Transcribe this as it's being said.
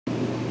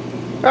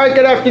Alright,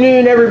 good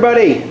afternoon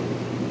everybody.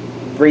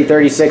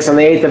 3:36 on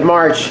the 8th of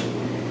March,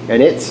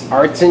 and it's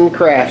Arts and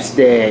Crafts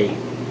Day.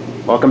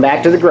 Welcome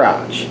back to the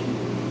garage.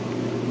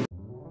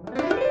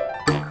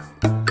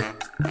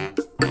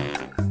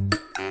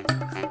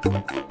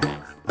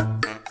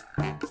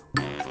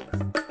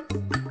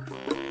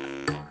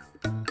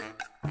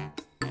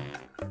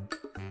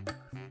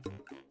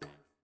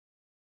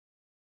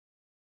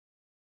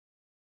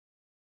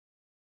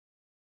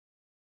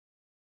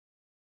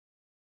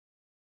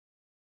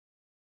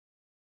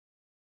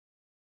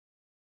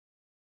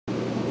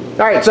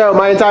 Alright, so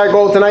my entire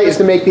goal tonight is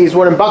to make these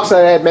wooden bucks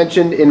that I had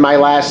mentioned in my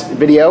last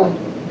video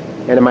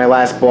and in my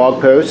last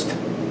blog post.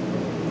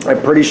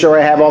 I'm pretty sure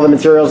I have all the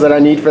materials that I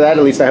need for that,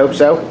 at least I hope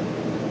so.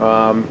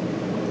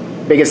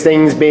 Biggest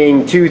things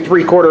being 2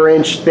 3/4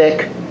 inch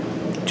thick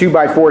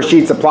 2x4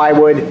 sheets of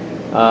plywood.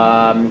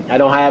 I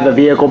don't have a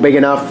vehicle big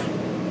enough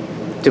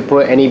to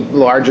put any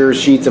larger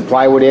sheets of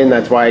plywood in.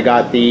 That's why I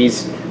got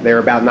these. They're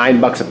about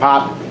 $9 a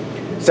pop.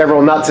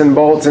 Several nuts and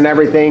bolts and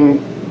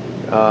everything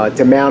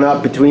to mount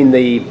up between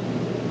the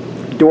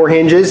door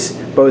hinges,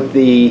 both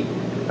the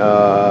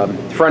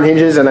front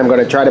hinges, and I'm going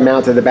to try to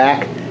mount to the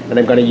back, and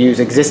I'm going to use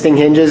existing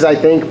hinges, I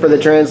think, for the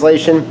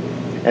translation,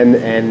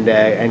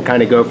 and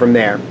kind of go from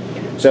there.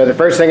 So the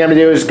first thing I'm going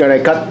to do is going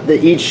to cut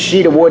each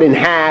sheet of wood in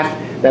half.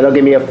 That'll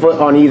give me a foot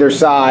on either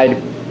side,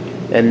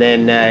 and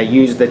then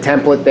use the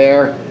template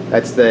there.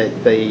 That's the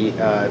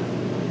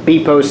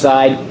B-post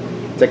side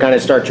to kind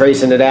of start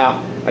tracing it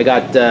out. I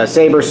got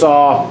saber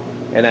saw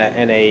and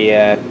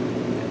a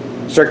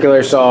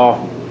circular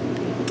saw.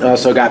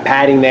 Also got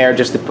padding there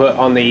just to put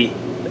on the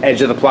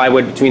edge of the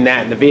plywood between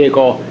that and the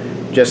vehicle,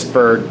 just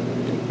for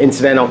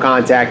incidental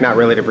contact, not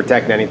really to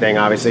protect anything,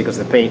 obviously, because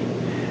the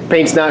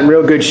paint's not in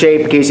real good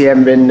shape, in case you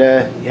haven't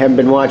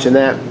been watching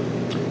that.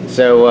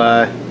 So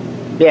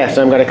yeah,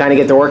 so I'm going to kind of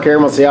get to work here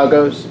and we'll see how it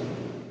goes.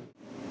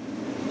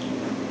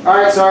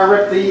 Alright, so I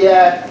ripped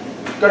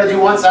going to do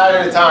one side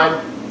at a time.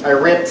 I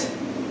ripped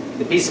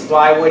the piece of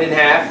plywood in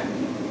half.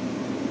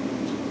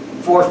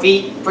 4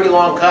 feet, pretty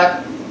long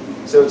cut,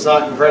 so it's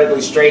not incredibly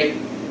straight,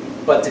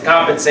 but to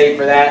compensate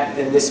for that,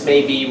 and this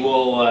maybe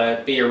will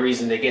be a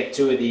reason to get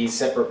 2 of these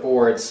separate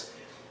boards,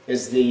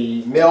 is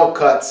the mill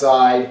cut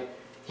side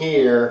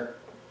here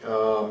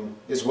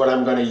is what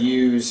I'm going to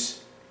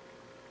use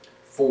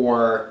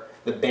for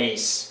the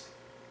base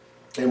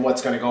and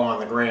what's going to go on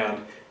the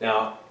ground.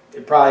 Now,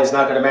 it probably is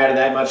not going to matter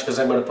that much because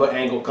I'm going to put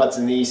angle cuts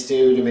in these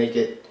two to make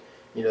it,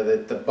 you know,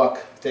 the buck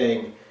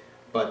thing,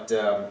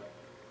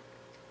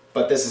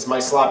 but this is my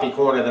sloppy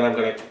corner that I'm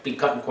going to be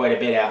cutting quite a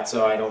bit out,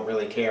 so I don't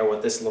really care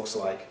what this looks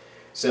like.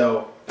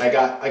 So I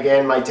got,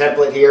 again, my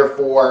template here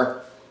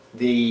for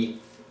the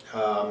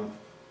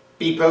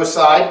B-post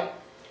side.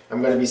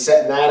 I'm going to be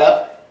setting that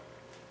up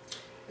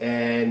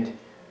and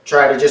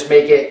try to just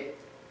make it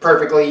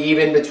perfectly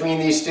even between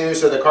these two,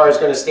 so the car is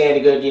going to stand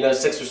a good, you know,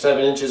 6 or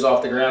 7 inches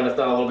off the ground, if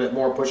not a little bit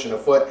more, pushing a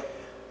foot.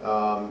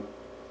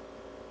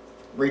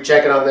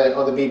 Rechecking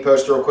on the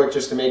B-post real quick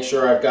just to make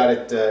sure I've got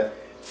it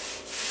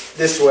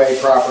this way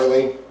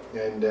properly,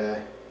 and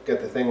get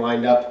the thing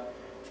lined up,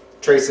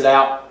 trace it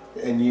out,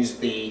 and use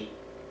the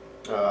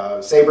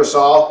saber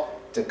saw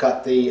to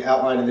cut the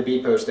outline of the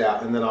B-post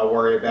out, and then I'll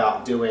worry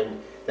about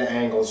doing the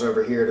angles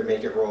over here to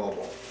make it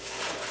rollable.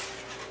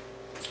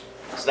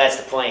 So that's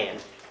the plan.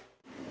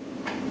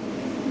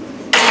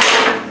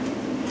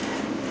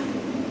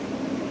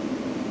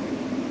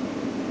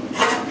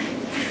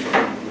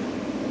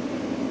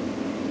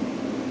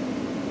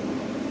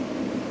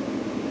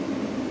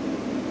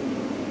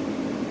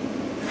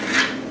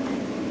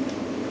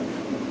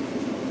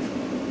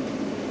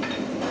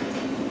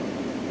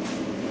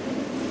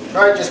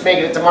 Alright, just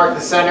making it to mark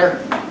the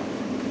center.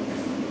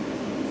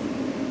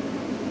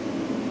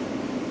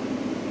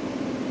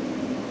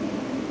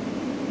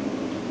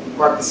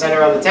 Mark the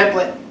center on the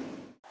template.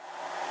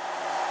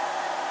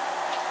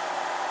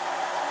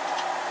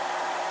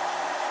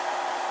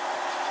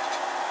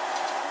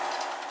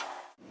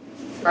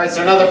 Alright,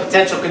 so another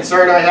potential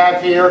concern I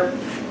have here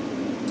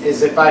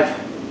is if I've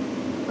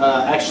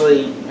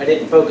actually, I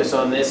didn't focus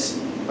on this,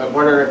 but I'm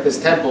wondering if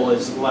this temple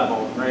is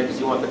level, right?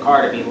 Because you want the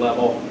car to be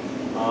level.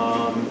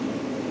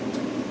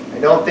 I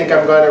don't think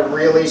I'm going to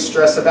really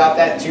stress about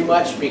that too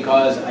much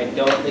because I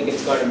don't think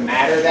it's going to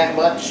matter that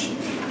much.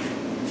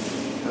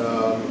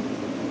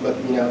 But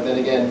you know, then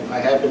again, I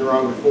have been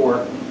wrong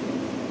before,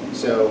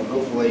 so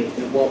hopefully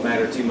it won't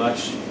matter too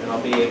much and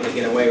I'll be able to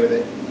get away with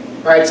it.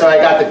 Alright, so I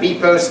got the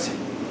B-post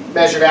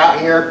measured out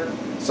here,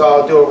 so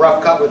I'll do a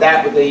rough cut with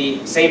that with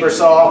the saber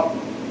saw.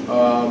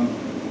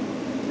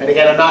 And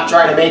again, I'm not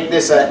trying to make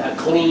this a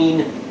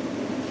clean,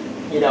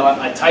 you know,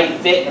 a tight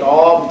fit at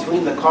all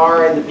between the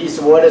car and the piece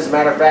of wood. As a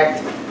matter of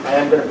fact, I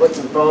am going to put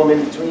some foam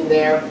in between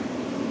there,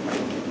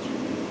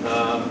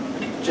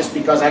 just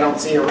because I don't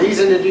see a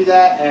reason to do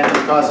that, and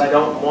because I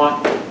don't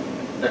want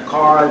the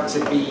car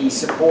to be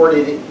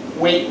supported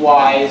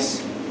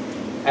weight-wise.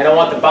 I don't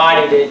want the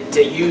body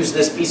to use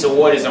this piece of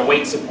wood as a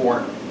weight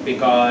support,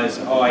 because,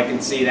 oh, I can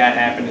see that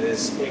happen to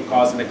this, it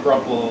causing it to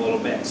crumple a little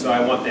bit. So I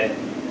want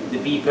the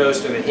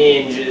B-post or the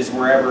hinges,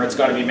 wherever it's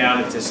going to be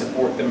mounted to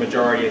support the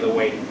majority of the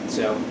weight.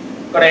 So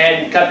go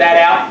ahead and cut that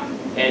out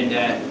and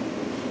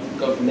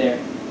go from there.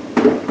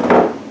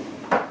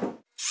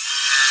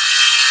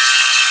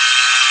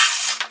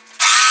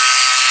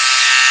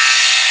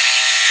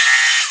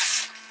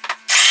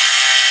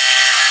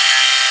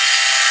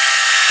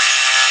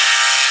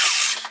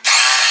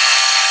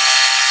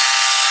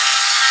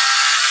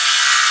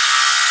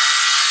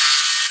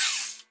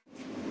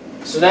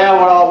 So now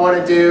what I want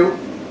to do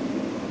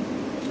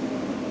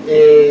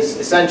is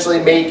essentially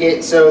make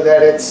it so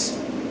that it's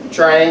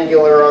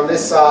triangular on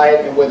this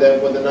side and with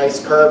a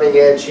nice curving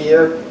edge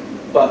here,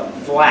 but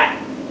flat,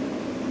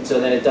 so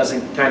that it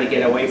doesn't kind of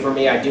get away from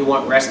me. I do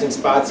want resting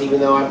spots, even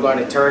though I'm going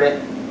to turn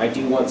it. I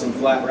do want some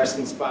flat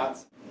resting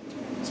spots.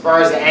 As far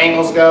as the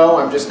angles go,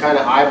 I'm just kind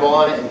of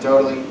eyeballing it and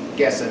totally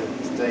guessing,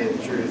 to tell you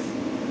the truth.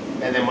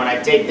 And then when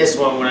I take this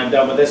one, when I'm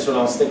done with this one,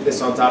 I'll stick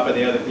this on top of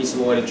the other piece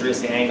of wood and trace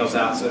the angles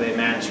out so they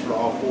match for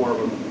all four of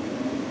them.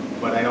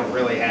 But I don't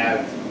really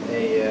have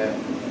a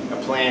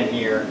plan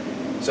here.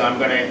 So I'm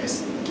going to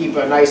keep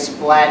a nice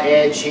flat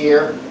edge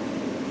here.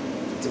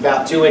 It's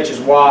about 2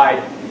 inches wide,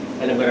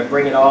 and I'm going to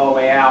bring it all the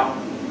way out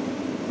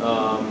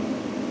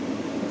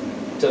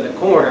to the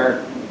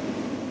corner.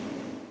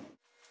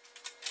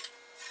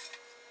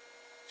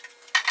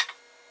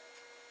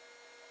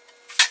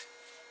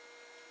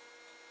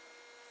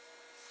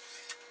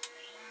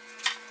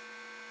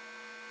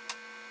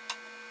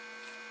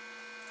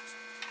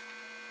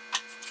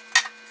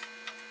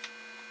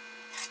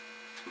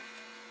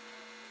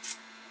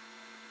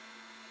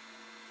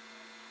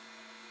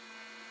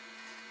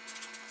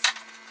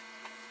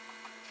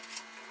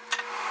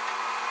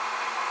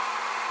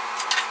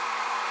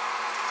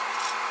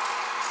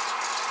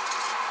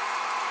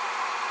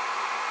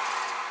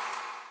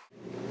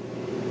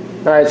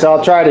 Alright, so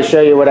I'll try to show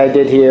you what I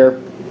did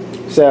here.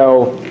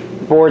 So,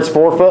 the board's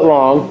 4 foot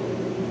long,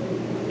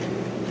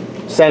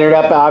 centered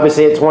up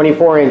obviously at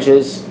 24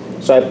 inches.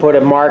 So I put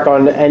a mark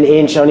on 1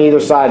 inch on either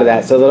side of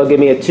that. So that'll give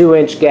me a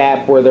 2-inch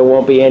gap where there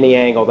won't be any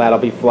angle. That'll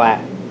be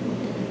flat.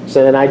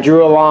 So then I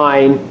drew a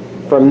line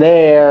from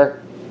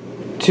there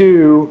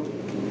to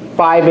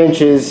 5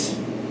 inches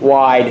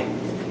wide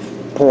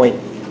point.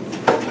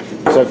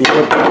 So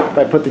if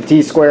I put the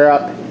T-square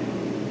up,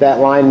 that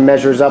line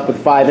measures up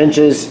with 5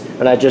 inches,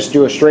 and I just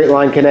do a straight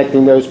line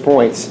connecting those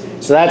points.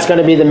 So that's going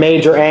to be the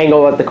major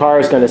angle that the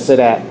car is going to sit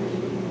at.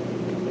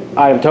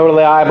 I am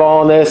totally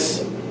eyeballing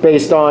this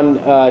based on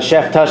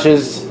Chef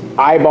Tush's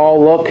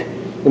eyeball look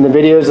in the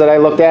videos that I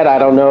looked at. I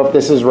don't know if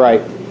this is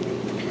right.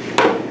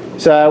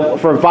 So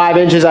from 5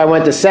 inches I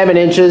went to 7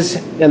 inches,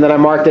 and then I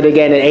marked it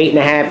again at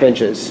 8.5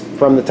 inches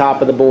from the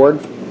top of the board.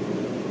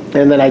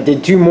 And then I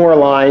did 2 more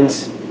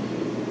lines.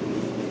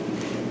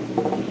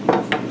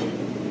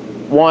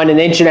 One 1.5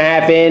 inches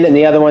in and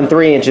the other one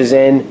 3 inches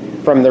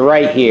in from the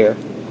right here.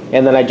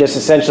 And then I just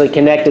essentially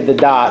connected the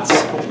dots.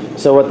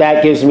 So what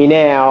that gives me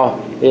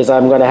now is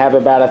I'm going to have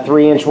about a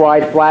 3-inch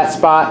wide flat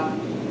spot,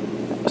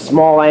 a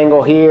small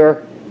angle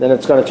here, then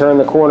it's going to turn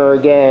the corner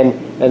again,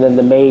 and then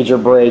the major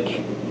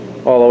break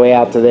all the way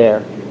out to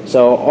there.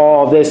 So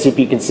all of this, if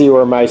you can see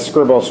where my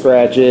scribble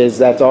scratch is,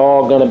 that's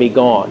all going to be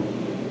gone.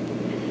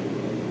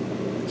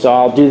 So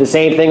I'll do the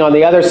same thing on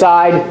the other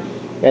side,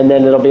 and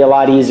then it'll be a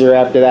lot easier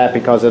after that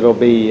because it'll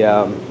be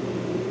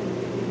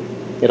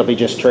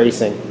just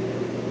tracing.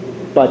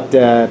 But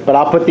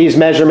I'll put these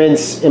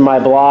measurements in my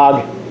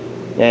blog,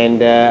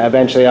 and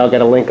eventually I'll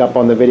get a link up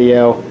on the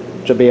video,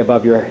 which will be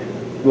above your,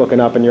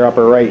 looking up in your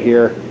upper right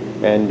here,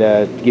 and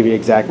give you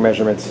exact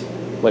measurements,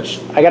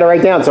 which I got to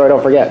write down so I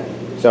don't forget.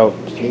 So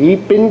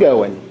keeping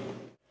going.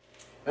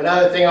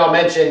 Another thing I'll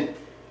mention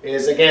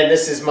is, again,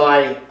 this is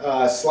my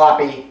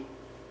sloppy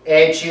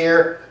edge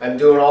here. I'm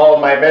doing all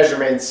of my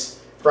measurements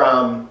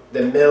from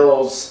the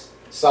mill's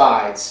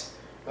sides.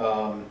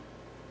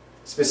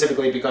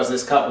 Specifically because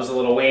this cut was a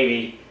little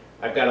wavy,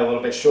 I've got a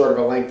little bit short of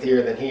a length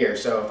here than here.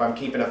 So if I'm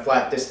keeping a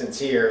flat distance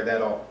here,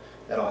 that'll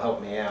help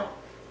me out.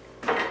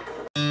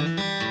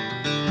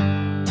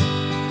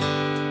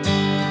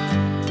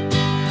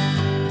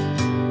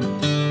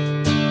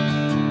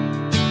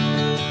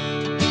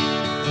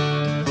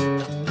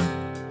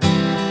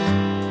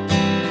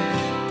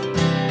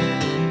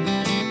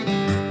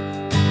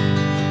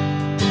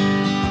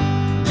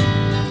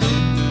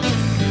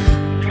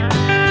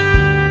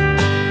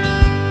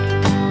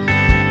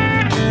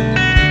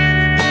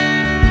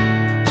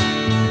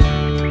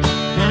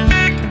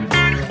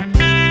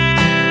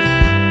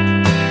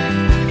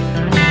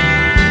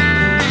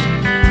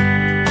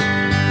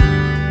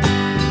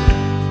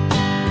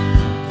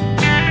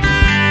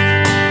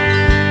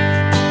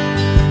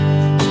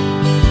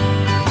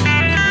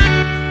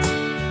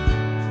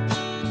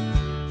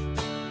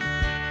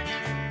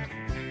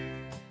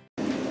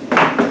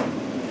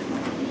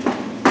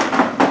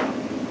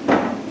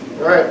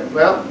 Alright,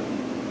 well,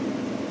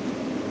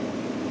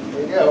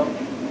 there you go.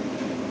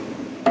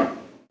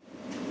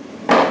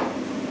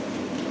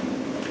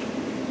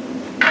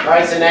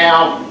 Alright, so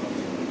now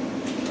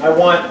I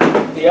want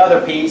the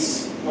other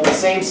piece on the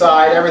same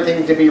side,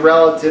 everything to be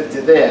relative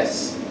to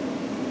this.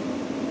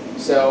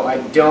 So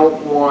I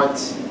don't want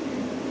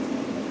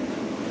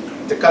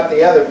to cut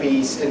the other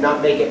piece and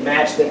not make it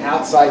match the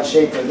outside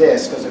shape of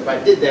this, because if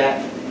I did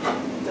that,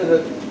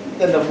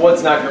 then the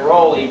wood's not going to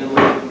roll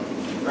evenly.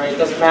 Right? It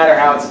doesn't matter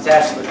how it's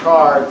attached to the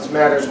car, it just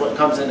matters what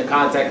comes into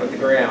contact with the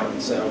ground.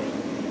 So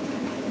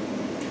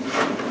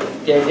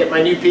again, get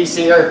my new piece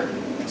here,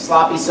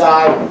 sloppy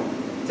side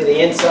to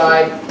the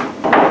inside.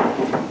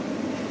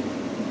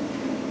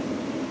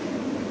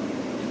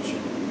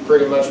 Should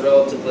pretty much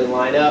relatively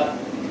line up.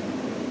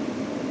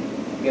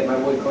 Get my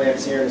wood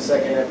clamps here in a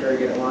second after I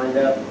get it lined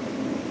up.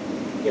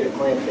 Get it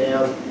clamped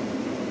down,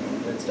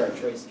 and then start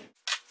tracing.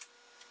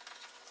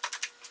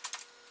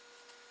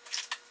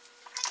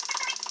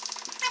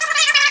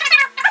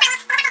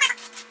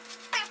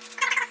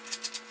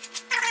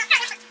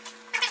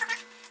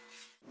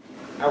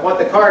 I want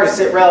the car to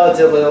sit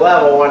relatively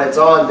level when it's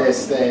on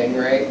this thing,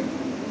 right?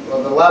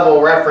 Well, the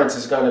level reference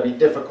is going to be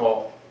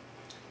difficult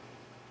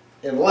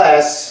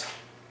unless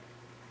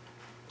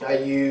I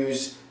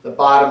use the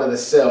bottom of the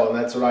sill, and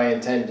that's what I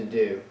intend to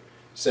do.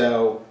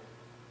 So,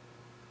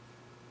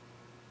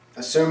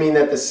 assuming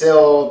that the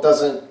sill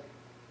doesn't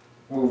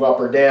move up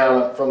or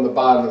down from the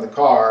bottom of the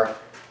car,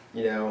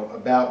 you know,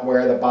 about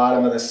where the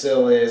bottom of the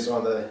sill is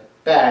on the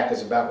back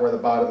is about where the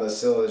bottom of the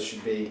sill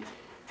should be.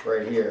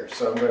 Right here.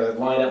 So I'm going to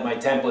line up my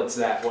templates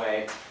that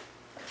way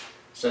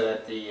so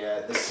that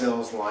the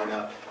sills line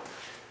up.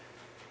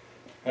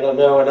 I don't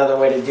know another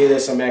way to do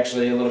this. I'm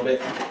actually a little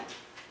bit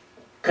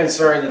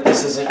concerned that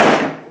this isn't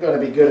going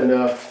to be good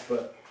enough,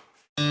 but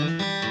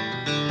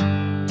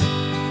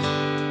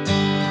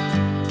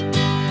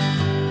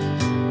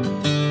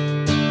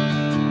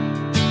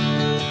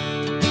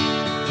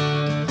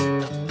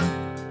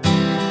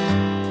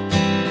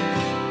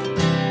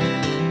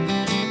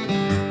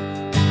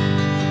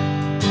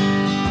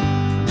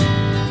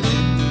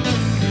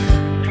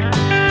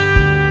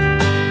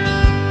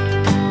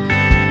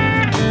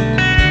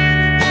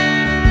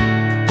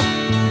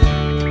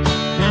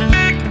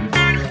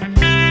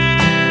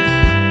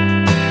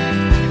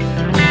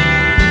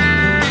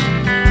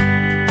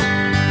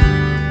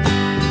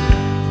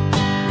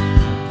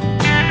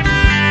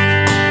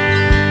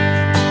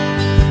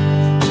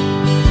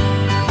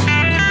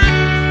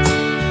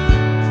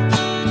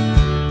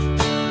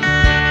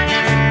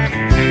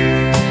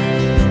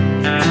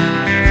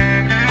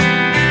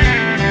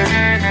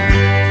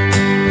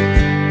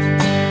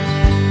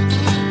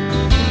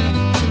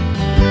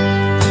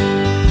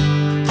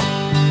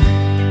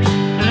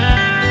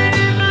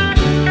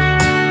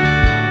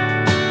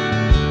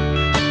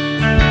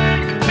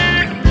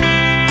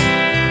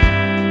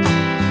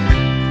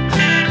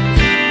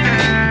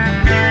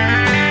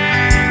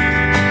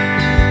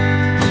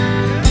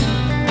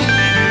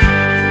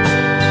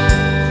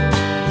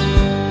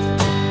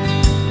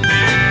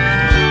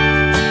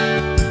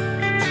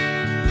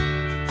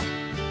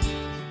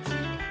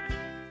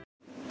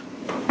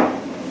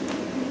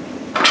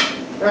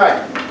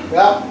Alright,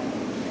 well,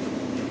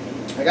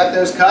 I got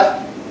those cut.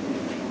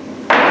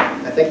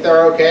 I think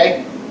they're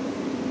okay.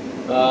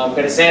 I'm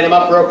going to sand them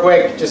up real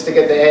quick just to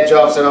get the edge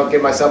off so I don't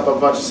give myself a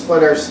bunch of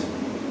splinters.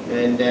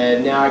 And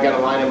now I got to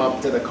line them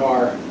up to the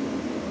car,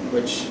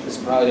 which is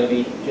probably going to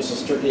be just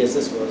as tricky as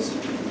this was.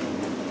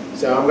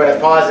 So I'm going to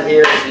pause it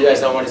here because you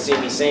guys don't want to see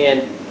me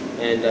sand,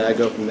 and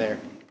go from there.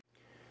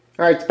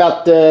 Alright, it's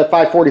about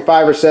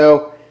 5:45 or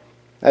so.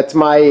 That's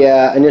my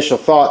initial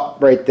thought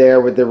right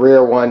there with the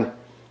rear one.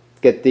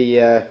 Get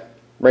the,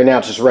 right now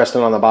it's just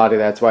resting on the body,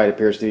 that's why it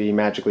appears to be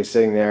magically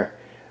sitting there.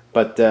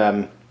 But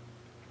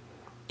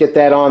get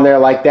that on there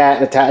like that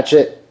and attach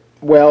it,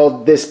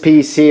 weld this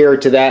piece here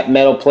to that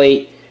metal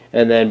plate,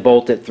 and then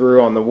bolt it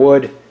through on the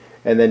wood,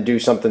 and then do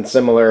something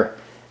similar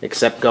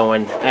except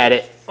going at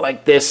it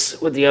like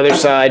this with the other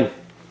side.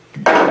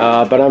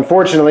 But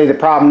unfortunately the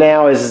problem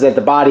now is that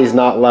the body's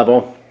not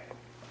level.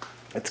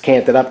 It's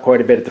canted up quite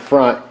a bit at the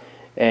front,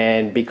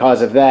 and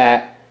because of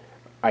that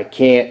I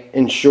can't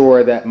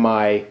ensure that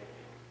my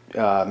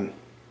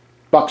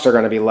bucks are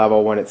going to be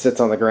level when it sits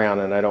on the ground,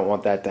 and I don't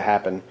want that to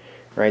happen.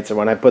 Right, so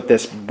when I put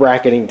this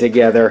bracketing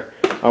together,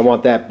 I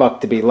want that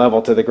buck to be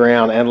level to the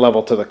ground and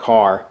level to the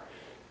car,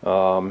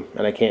 and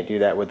I can't do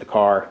that with the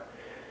car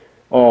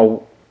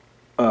all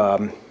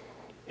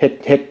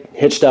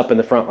hitched up in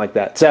the front like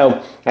that.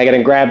 So I got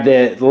to grab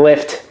the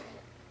lift,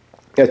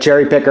 a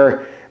cherry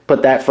picker,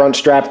 put that front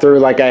strap through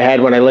like I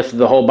had when I lifted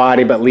the whole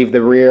body, but leave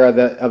the rear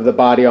of the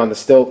body on the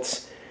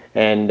stilts,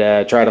 and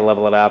try to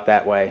level it out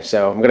that way.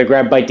 So I'm going to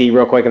grab Bite D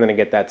real quick and then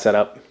get that set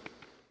up.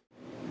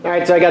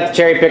 Alright, so I got the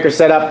cherry picker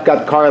set up,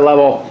 got the car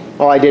level.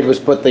 All I did was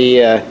put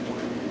the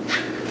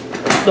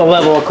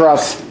level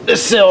across the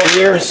sill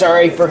here.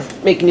 Sorry for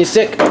making you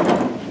sick.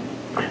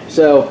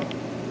 So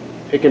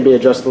it can be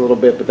adjusted a little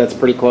bit, but that's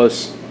pretty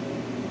close.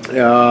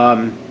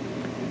 So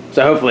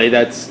hopefully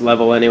that's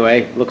level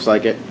anyway. Looks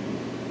like it.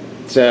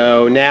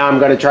 So now I'm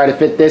going to try to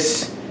fit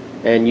this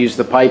and use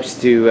the pipes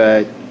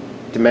to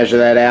measure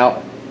that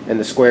out, and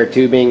the square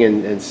tubing,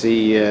 and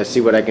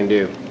see what I can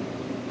do.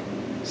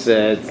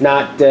 It's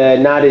not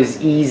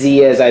as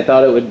easy as I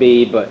thought it would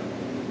be, but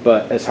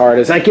as hard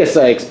as I guess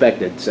I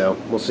expected. So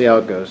we'll see how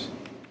it goes.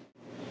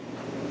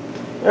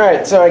 All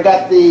right, so I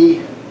got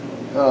the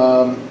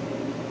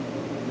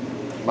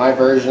my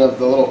version of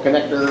the little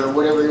connector or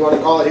whatever you want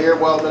to call it here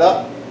welded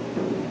up.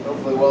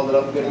 Hopefully welded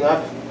up good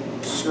enough.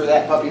 Screw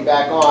that puppy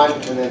back on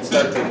and then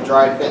start to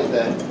dry fit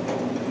the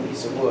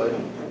piece of wood.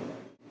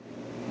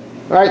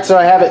 All right, so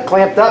I have it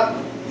clamped up.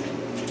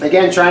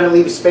 Again, trying to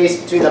leave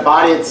space between the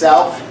body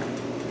itself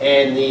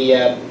and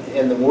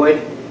the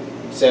wood.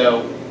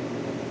 So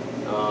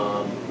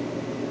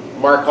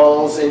mark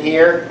holes in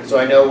here so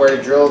I know where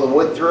to drill the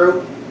wood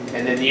through.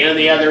 And then the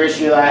only other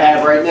issue that I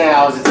have right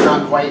now is it's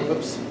not quite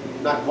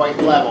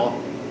level.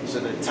 So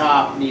the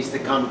top needs to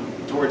come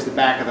towards the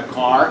back of the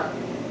car.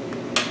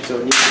 So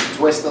it needs to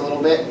twist a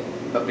little bit,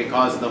 but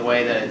because of the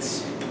way that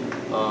it's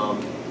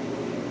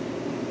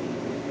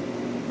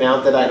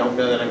mounted, I don't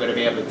know that I'm going to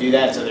be able to do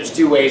that. So there's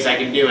two ways I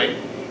can do it.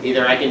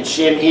 Either I can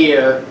shim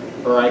here,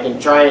 or I can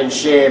try and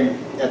shim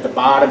at the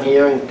bottom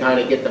here and kind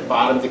of get the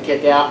bottom to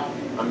kick out.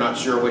 I'm not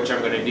sure which I'm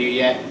going to do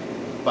yet.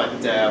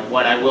 But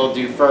what I will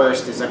do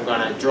first is I'm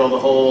going to drill the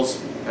holes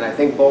and I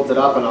think bolt it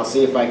up, and I'll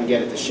see if I can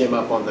get it to shim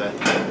up on the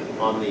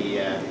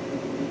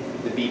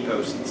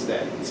B-post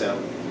instead. So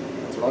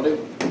that's what I'll do.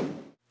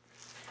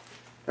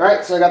 All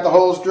right, so I got the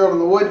holes drilled in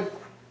the wood.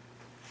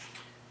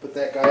 Put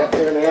that guy up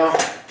there now.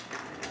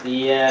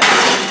 The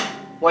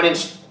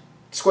 1-inch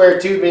square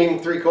tubing,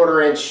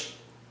 3/4 inch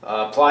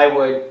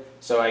plywood.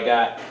 So I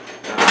got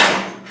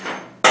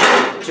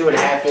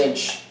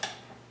 2.5-inch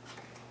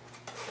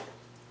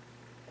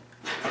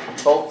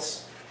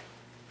bolts,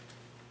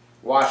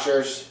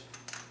 washers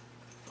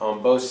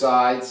on both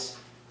sides,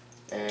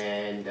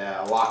 and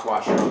a lock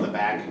washer on the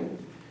back,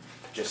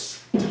 just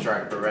to try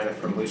to prevent it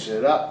from loosening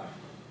it up.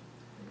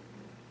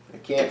 I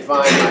can't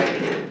find my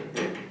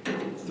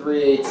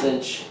 3/8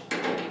 inch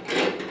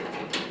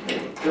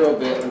drill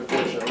bit,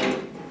 unfortunately,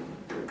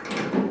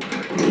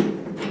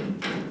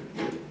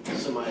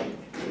 so my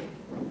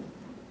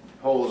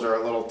holes are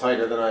a little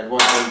tighter than I'd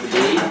want them to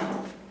be.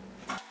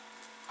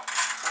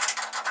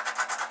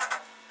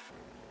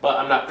 But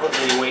I'm not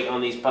putting any weight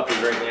on these puppies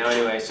right now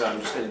anyway, so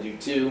I'm just going to do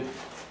 2.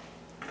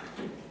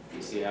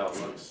 You see how it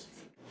looks.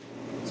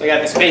 So I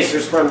got the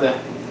spacers from the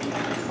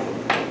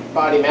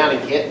body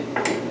mounting kit.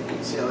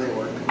 Let's see how they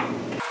work.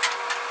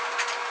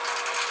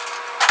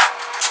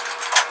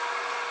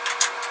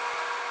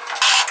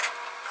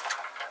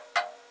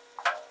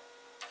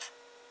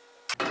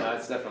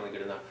 That's definitely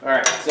good enough.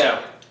 Alright, so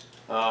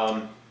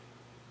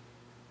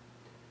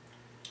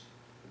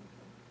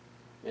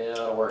yeah,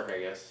 that'll work, I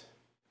guess.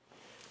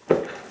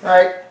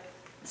 Alright,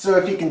 so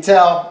if you can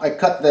tell, I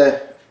cut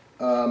the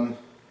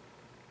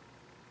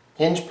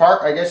hinge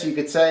part, I guess you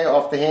could say,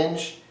 off the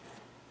hinge.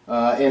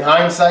 In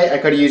hindsight, I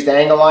could have used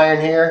angle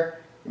iron here.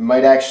 It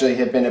might actually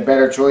have been a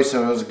better choice,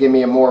 so it was give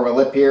me more of a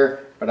lip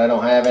here, but I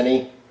don't have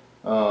any.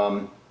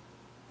 So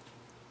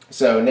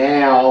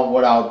now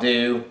what I'll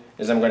do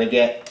is I'm going to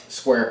get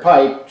square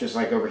pipe, just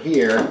like over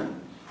here.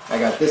 I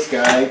got this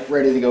guy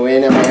ready to go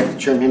in. I might have to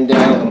trim him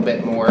down a little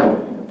bit more,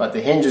 but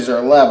the hinges are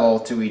level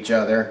to each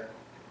other.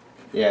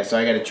 Yeah, so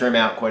I got to trim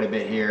out quite a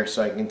bit here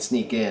so I can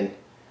sneak in.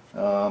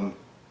 So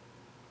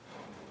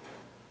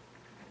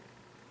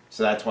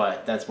that's why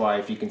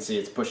if you can see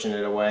it's pushing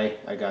it away.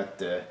 I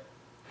got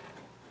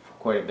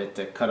quite a bit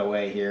to cut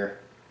away here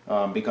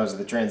because of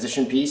the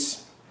transition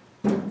piece.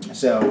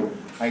 So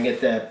I can get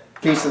the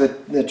piece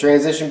of the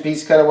transition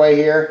piece cut away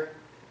here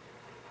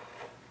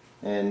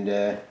and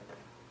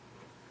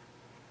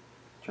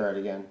try it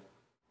again.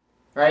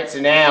 Alright,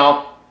 so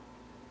now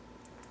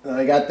that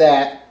I got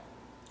that,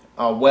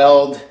 I'll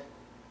weld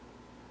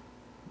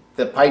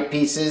the pipe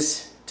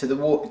pieces to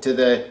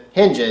the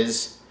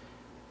hinges,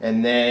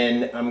 and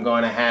then I'm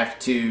going to have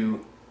to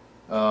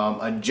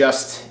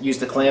use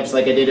the clamps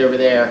like I did over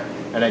there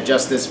and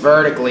adjust this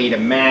vertically to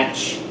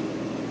match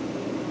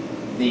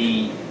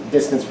the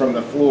distance from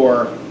the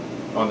floor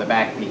on the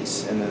back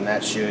piece, and then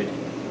that should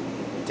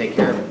take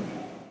care of it.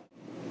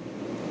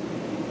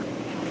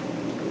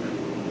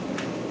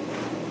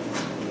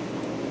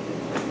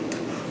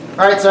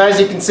 Alright, so as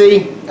you can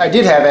see, I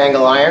did have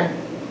angle iron,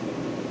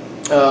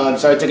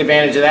 so I took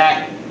advantage of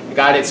that. I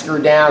got it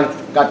screwed down,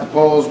 got the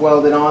poles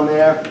welded on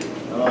there.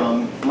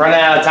 I'm running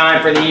out of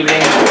time for the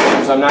evening,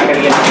 so I'm not going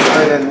to get any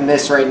further than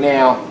this right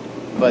now,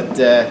 but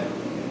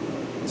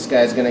this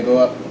guy's going to go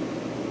up.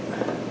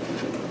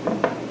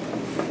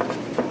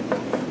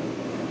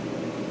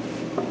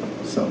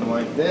 Something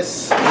like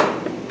this.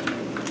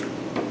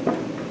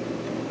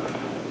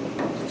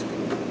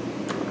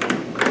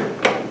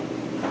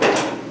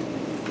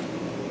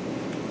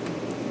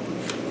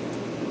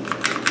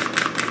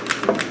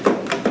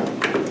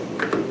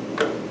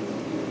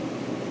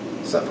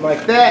 Something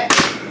like that.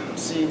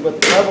 See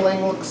what the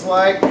leveling looks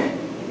like.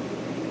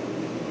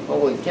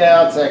 Holy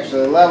cow, it's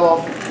actually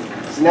level.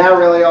 So now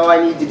really all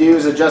I need to do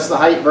is adjust the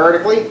height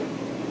vertically.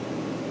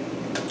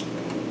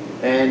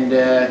 And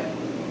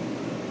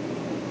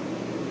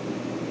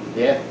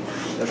yeah,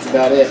 that's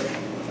about it.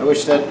 I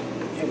wish that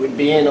it would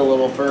be in a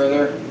little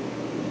further.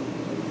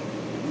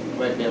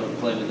 Might be able to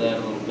play with that a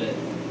little bit.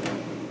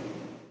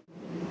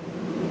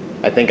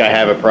 I think I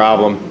have a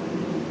problem.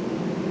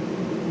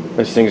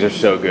 Those things are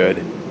so good.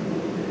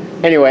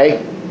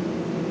 Anyway,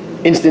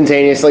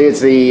 instantaneously,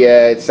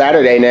 it's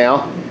Saturday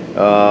now.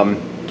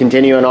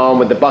 Continuing on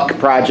with the buck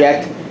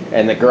project,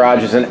 and the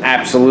garage is an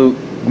absolute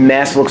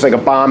mess. Looks like a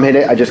bomb hit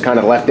it. I just kind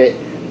of left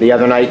it the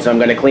other night, so I'm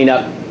going to clean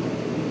up,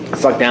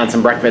 suck down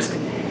some breakfast,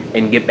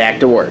 and get back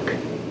to work.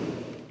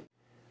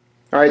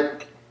 All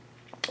right,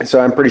 so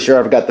I'm pretty sure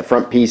I've got the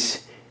front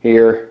piece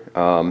here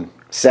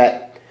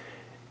set.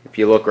 If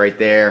you look right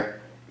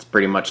there, it's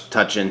pretty much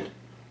touching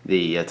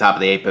the top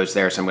of the A-post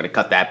there, so I'm going to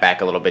cut that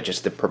back a little bit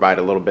just to provide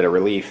a little bit of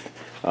relief.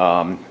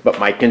 But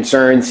my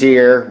concerns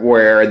here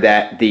were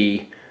that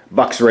the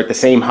bucks were at the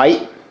same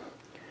height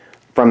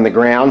from the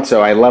ground,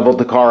 so I leveled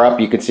the car up.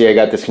 You can see I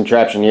got this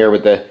contraption here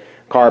with the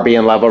car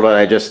being leveled, and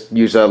I just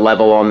use a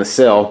level on the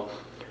sill.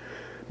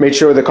 Made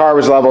sure the car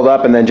was leveled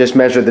up, and then just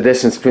measured the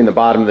distance between the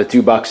bottom of the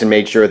two bucks and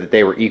made sure that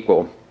they were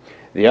equal.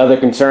 The other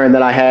concern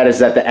that I had is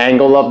that the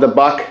angle of the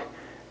buck,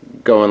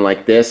 going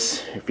like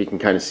this, if you can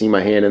kind of see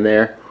my hand in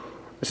there,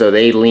 so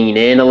they lean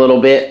in a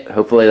little bit.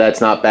 Hopefully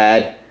that's not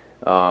bad,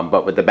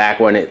 but with the back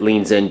one it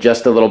leans in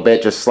just a little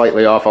bit, just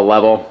slightly off a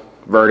level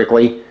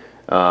vertically.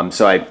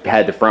 So I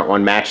had the front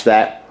one match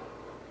that.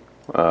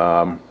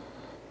 So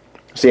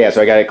yeah,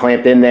 so I got it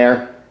clamped in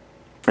there,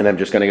 and I'm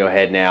just going to go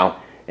ahead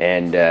now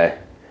and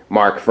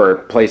mark for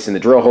placing the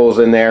drill holes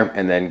in there,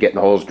 and then getting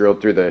the holes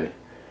drilled through the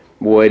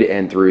wood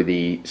and through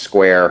the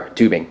square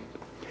tubing.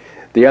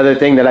 The other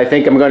thing that I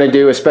think I'm going to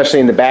do,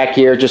 especially in the back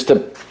here, just to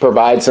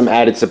provide some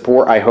added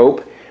support, I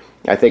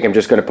think I'm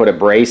just going to put a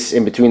brace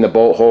in between the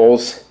bolt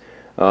holes,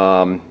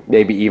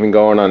 maybe even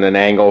going on an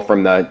angle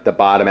from the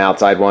bottom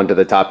outside one to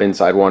the top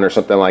inside one or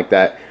something like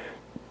that.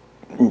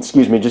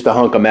 Excuse me, just a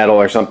hunk of metal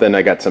or something.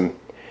 I got some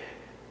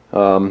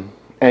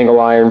angle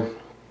iron,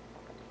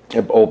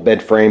 an old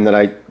bed frame that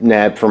I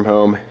nabbed from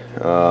home.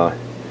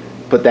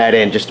 Put that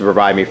in just to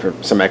provide me for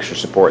some extra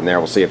support in there.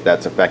 We'll see if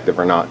that's effective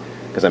or not,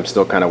 because I'm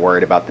still kind of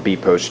worried about the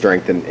B-post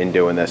strength in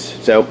doing this.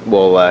 So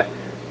we'll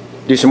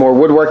do some more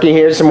woodworking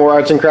here, some more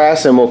arts and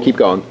crafts, and we'll keep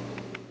going.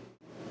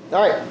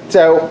 All right,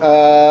 so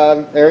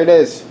there it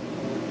is.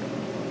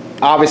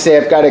 Obviously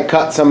I've got to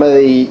cut some of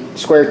the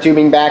square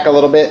tubing back a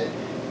little bit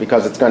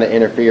because it's going to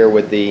interfere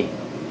with the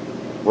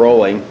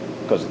rolling,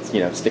 because it's,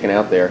 you know, sticking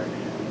out there.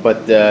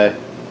 But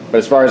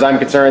as far as I'm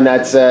concerned,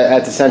 that's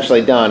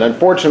essentially done.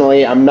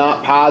 Unfortunately, I'm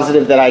not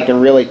positive that I can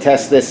really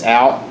test this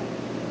out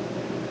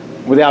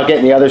without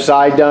getting the other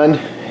side done,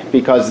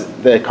 because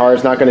the car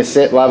is not going to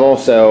sit level,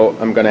 so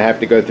I'm going to have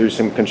to go through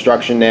some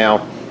construction now.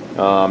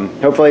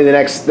 Hopefully the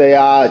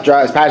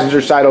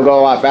passenger side will go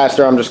a lot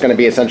faster. I'm just going to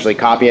be essentially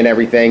copying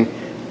everything,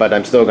 but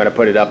I'm still going to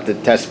put it up to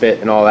test fit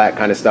and all that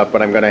kind of stuff.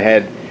 But I'm going to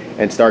head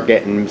and start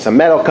getting some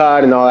metal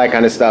cut and all that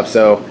kind of stuff,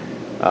 so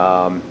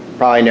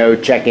probably no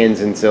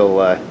check-ins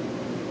until a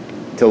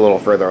little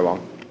further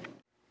along.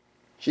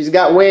 She's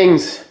got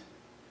wings.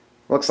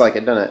 Looks like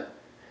it, doesn't it?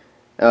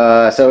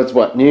 So it's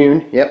what,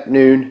 noon? Yep,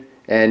 noon.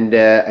 And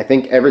I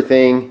think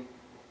everything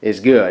is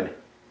good.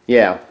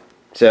 Yeah.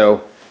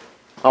 So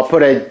I'll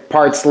put a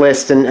parts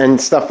list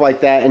and stuff like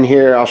that in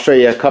here. I'll show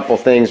you a couple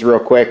things real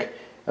quick.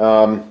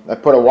 I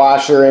put a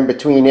washer in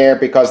between there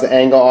because the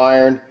angle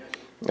iron,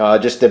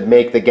 just to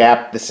make the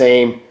gap the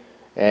same.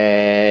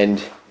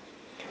 And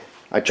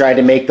I tried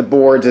to make the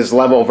boards as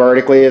level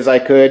vertically as I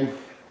could.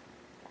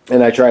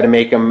 And I tried to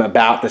make them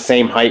about the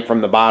same height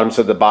from the bottom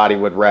so the body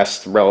would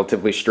rest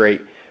relatively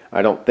straight.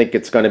 I don't think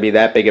it's going to be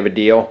that big of a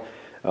deal.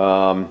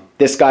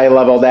 This guy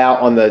leveled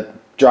out on the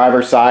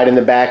driver's side in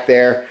the back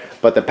there,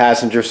 but the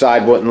passenger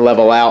side wouldn't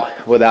level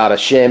out without a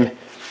shim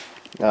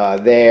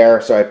there.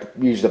 So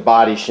I used a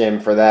body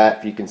shim for that.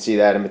 If you can see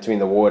that in between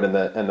the wood and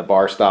the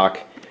bar stock.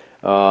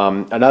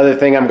 Another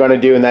thing I'm going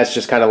to do, and that's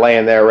just kind of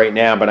laying there right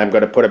now, but I'm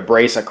going to put a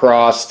brace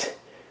across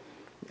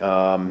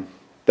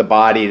the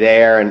body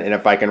there, and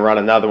if I can run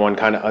another one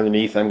kind of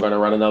underneath, I'm going to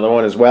run another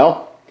one as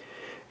well,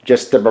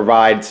 just to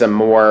provide some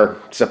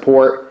more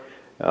support.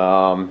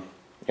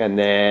 And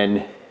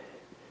then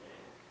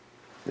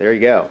there you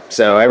go.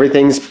 So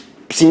everything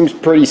seems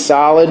pretty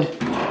solid.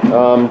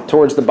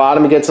 Towards the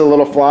bottom it gets a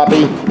little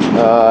floppy.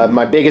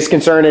 My biggest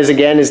concern is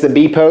the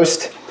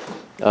B-post.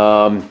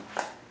 And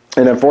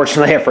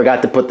unfortunately I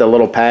forgot to put the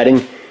little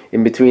padding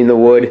in between the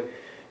wood.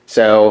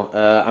 So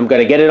I'm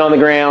going to get it on the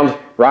ground,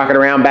 rock it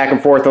around back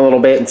and forth a little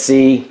bit and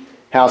see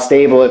how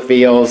stable it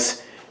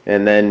feels,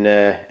 and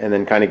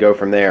then kind of go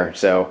from there.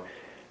 So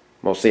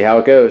we'll see how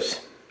it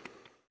goes.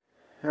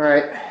 All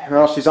right,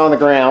 well, she's on the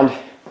ground.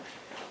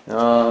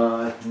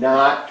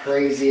 Not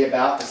crazy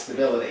about the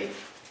stability.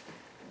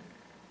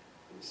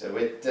 So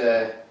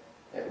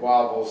it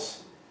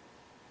wobbles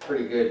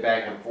pretty good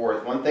back and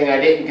forth. One thing I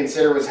didn't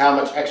consider was how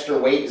much extra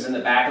weight is in the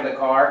back of the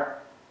car,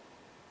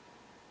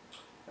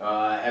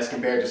 as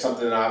compared to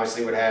something that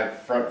obviously would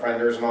have front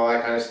fenders and all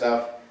that kind of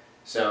stuff.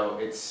 So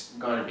it's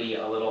going to be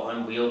a little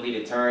unwieldy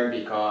to turn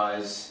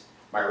because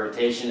my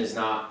rotation is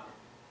not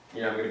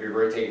you know, I'm going to be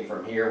rotating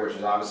from here, which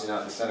is obviously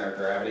not the center of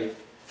gravity.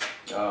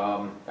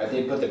 I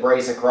did put the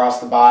brace across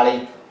the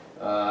body.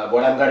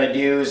 What I'm going to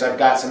do is I've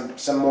got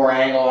some more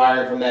angle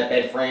iron from that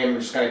bed frame. I'm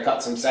just going to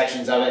cut some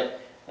sections of it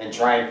and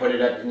try and put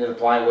it up into the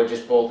plywood,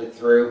 just bolt it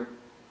through,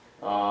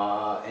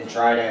 and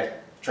try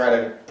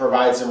to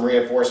provide some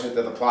reinforcement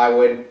to the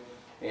plywood.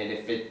 And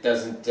if it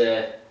doesn't,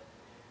 that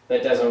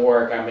doesn't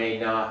work, I may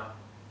not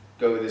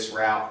go this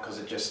route because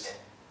it just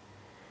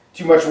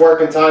too much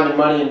work and time and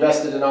money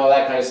invested in all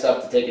that kind of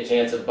stuff to take a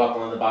chance of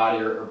buckling the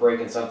body or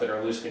breaking something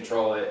or lose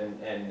control of it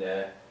and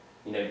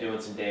you know,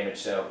 doing some damage.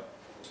 So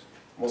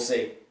we'll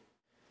see.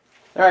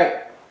 All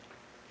right.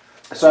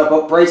 So I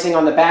put bracing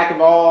on the back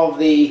of all of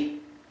the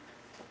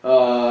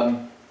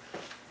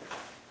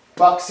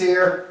bucks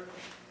here.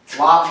 A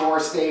lot more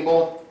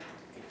stable.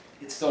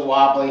 It's still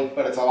wobbly,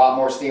 but it's a lot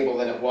more stable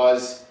than it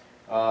was.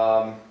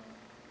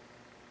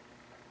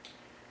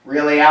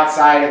 Really,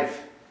 outside of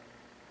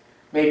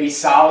maybe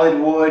solid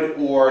wood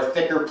or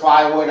thicker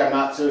plywood, I'm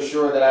not so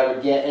sure that I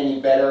would get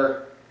any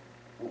better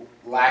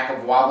lack of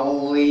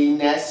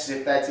wobbliness,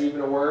 if that's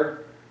even a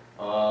word.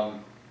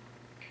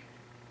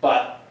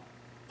 But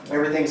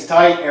everything's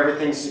tight,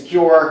 everything's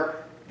secure,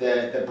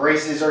 the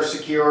braces are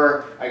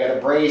secure. I got a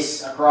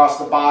brace across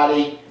the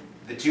body,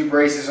 the two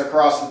braces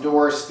across the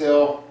door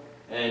still,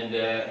 and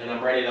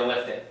I'm ready to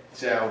lift it.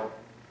 So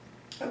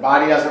the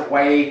body doesn't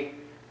weigh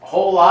a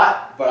whole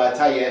lot, but I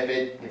tell you, if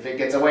it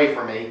gets away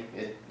from me,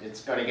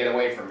 it's going to get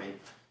away from me.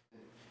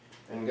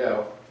 And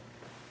go.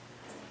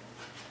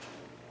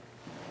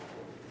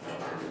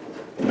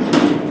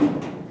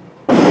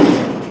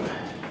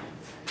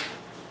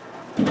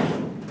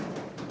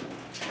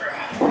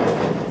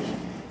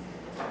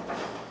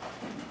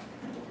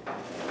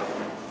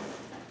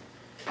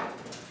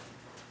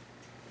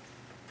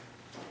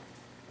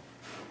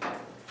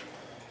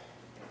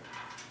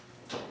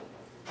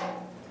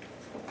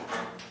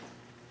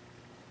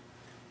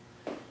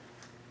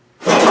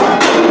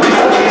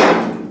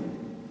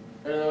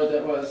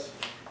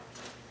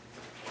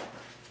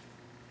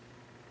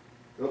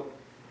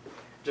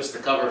 Just the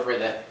cover for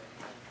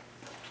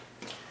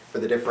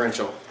the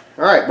differential.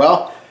 All right,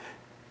 well,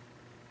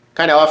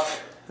 kind of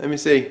off. Let me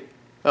see,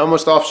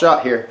 almost off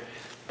shot here.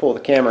 Pull the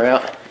camera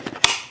out.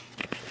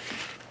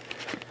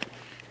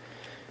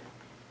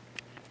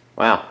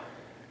 Wow,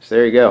 so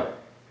there you go.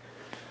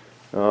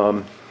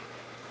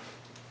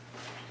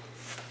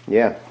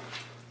 Yeah.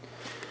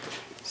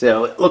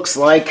 So it looks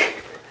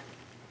like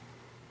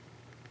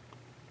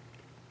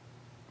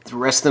it's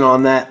resting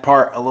on that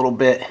part a little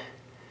bit.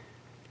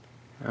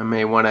 I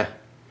may want to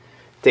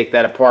take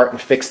that apart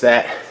and fix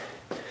that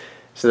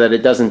so that it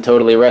doesn't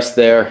totally rest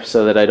there,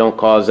 so that I don't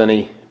cause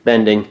any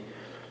bending.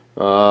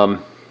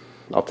 I'll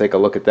take a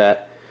look at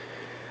that.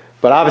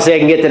 But obviously I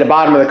can get to the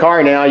bottom of the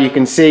car now. You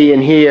can see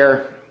in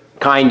here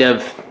kind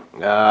of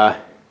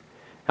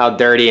how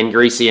dirty and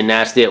greasy and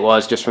nasty it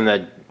was just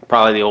from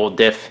probably the old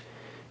diff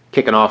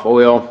kicking off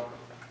oil.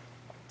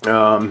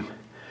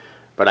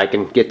 But I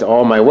can get to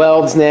all my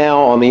welds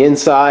now on the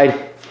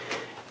inside,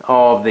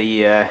 all of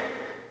the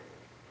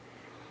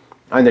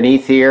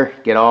underneath here,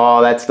 get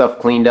all that stuff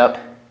cleaned up.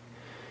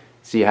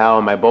 See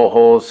how my bolt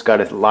holes got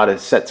a lot of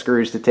set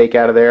screws to take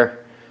out of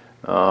there,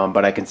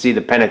 but I can see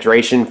the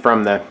penetration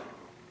from the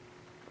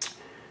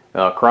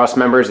cross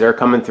members. They're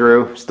coming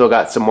through. Still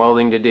got some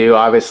welding to do,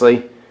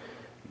 obviously,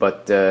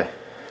 but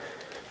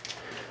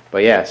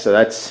yeah, so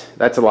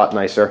that's a lot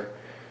nicer.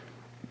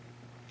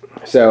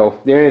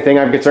 So the only thing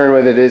I'm concerned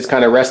with, it is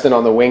kind of resting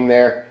on the wing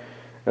there,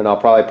 and I'll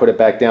probably put it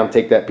back down,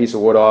 take that piece of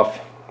wood off,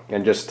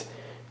 and just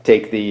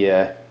take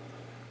the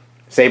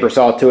saber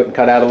saw to it and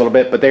cut out a little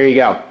bit. But there you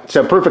go.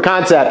 So proof of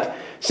concept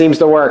seems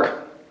to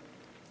work.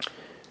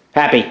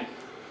 Happy.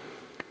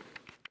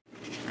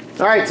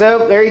 All right,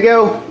 so there you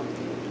go.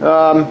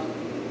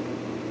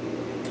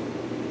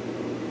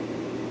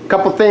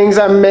 Couple things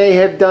I may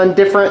have done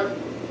different.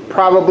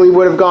 Probably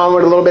would have gone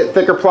with a little bit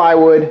thicker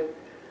plywood.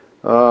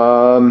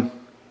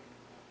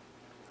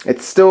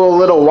 It's still a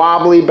little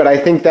wobbly, but I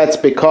think that's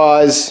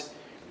because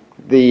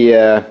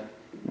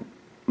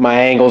my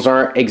angles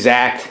aren't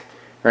exact.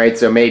 Right,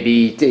 so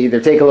maybe to either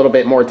take a little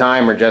bit more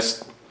time or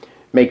just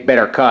make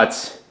better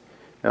cuts.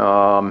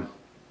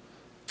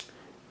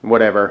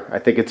 Whatever, I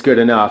think it's good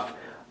enough.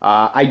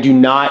 I do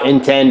not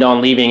intend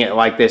on leaving it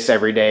like this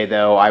every day,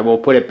 though. I will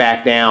put it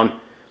back down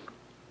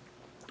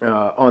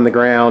on the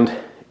ground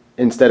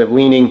instead of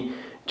leaning,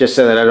 just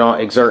so that I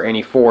don't exert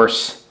any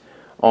force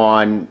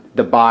on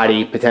the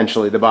body,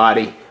 potentially the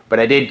body. But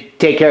I did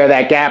take care of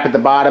that gap at the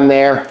bottom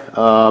there.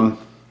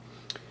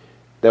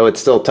 Though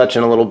it's still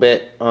touching a little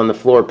bit on the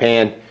floor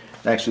pan.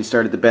 I actually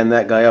started to bend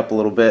that guy up a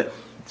little bit.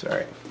 It's all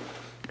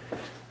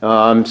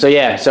right. So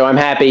yeah, so I'm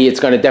happy.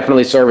 It's going to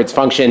definitely serve its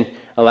function,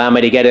 allow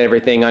me to get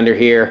everything under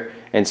here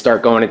and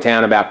start going to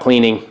town about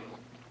cleaning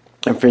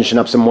and finishing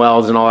up some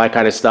welds and all that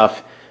kind of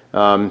stuff.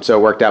 So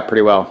it worked out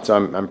pretty well. So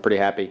I'm pretty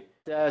happy.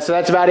 So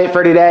that's about it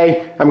for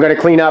today. I'm going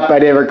to clean up. I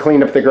never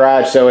cleaned up the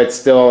garage, so it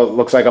still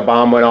looks like a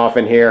bomb went off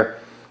in here.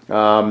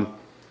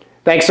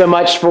 Thanks so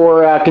much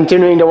for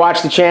continuing to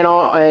watch the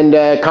channel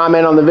and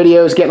comment on the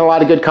videos. Getting a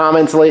lot of good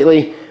comments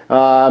lately.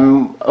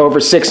 Over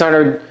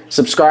 600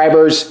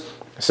 subscribers,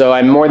 so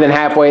I'm more than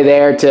halfway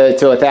there to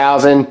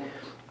 1,000.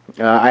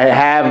 I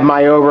have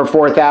my over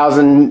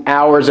 4,000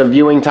 hours of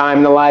viewing time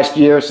in the last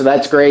year, so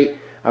that's great.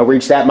 I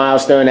reached that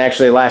milestone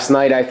actually last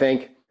night, I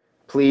think.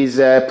 Please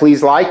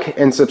like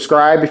and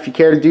subscribe if you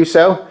care to do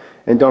so.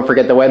 And don't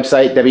forget the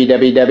website,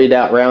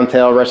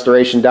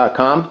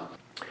 www.roundtailrestoration.com.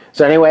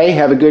 So anyway,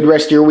 have a good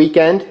rest of your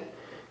weekend,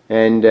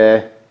 and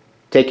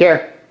take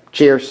care.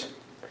 Cheers.